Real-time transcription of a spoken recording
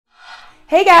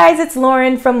Hey guys, it's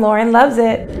Lauren from Lauren Loves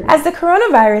It. As the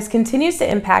coronavirus continues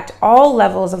to impact all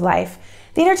levels of life,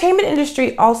 the entertainment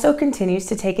industry also continues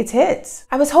to take its hits.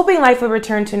 I was hoping life would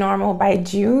return to normal by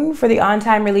June for the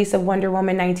on-time release of Wonder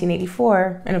Woman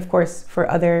 1984, and of course for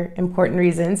other important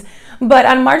reasons. But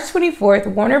on March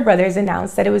 24th, Warner Brothers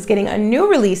announced that it was getting a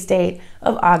new release date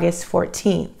of August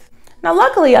 14th. Now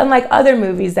luckily, unlike other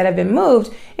movies that have been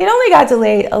moved, it only got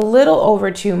delayed a little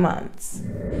over 2 months.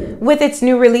 With its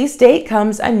new release date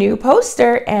comes a new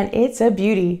poster, and it's a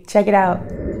beauty. Check it out.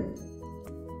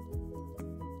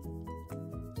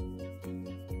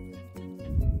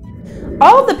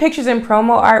 All of the pictures and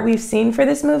promo art we've seen for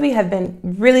this movie have been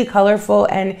really colorful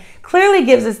and clearly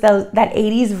gives us that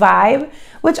 80s vibe,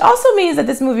 which also means that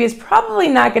this movie is probably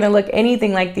not going to look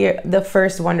anything like the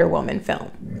first Wonder Woman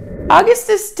film. August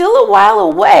is still a while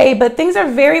away, but things are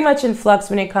very much in flux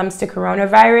when it comes to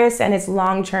coronavirus and its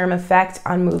long-term effect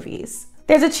on movies.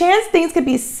 There's a chance things could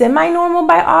be semi-normal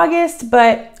by August,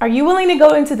 but are you willing to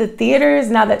go into the theaters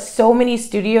now that so many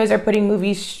studios are putting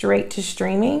movies straight to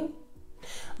streaming?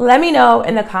 Let me know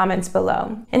in the comments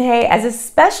below. And hey, as a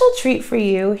special treat for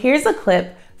you, here's a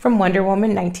clip from Wonder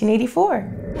Woman 1984.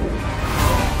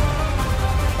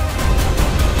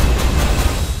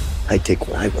 I take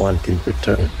what I want in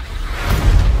return.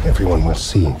 Everyone will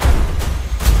see.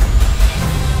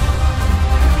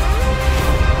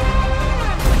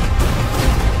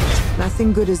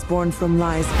 Nothing good is born from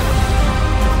lies.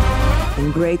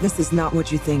 And greatness is not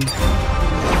what you think.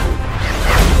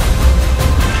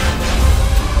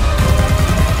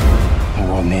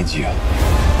 The world needs you.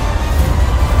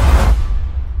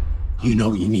 You know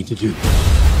what you need to do.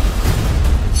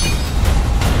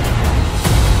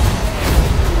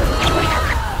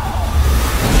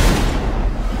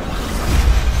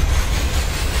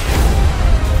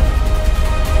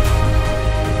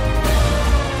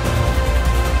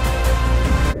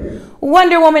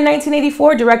 Wonder Woman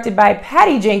 1984, directed by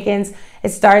Patty Jenkins. It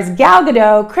stars Gal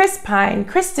Gadot, Chris Pine,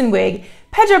 Kristen Wiig,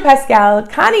 Pedro Pascal,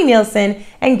 Connie Nielsen,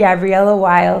 and Gabriella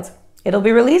Wilde. It'll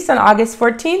be released on August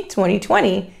 14th,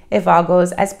 2020, if all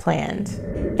goes as planned.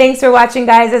 Thanks for watching,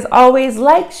 guys. As always,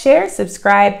 like, share,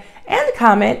 subscribe, and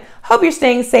comment. Hope you're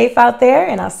staying safe out there,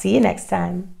 and I'll see you next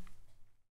time.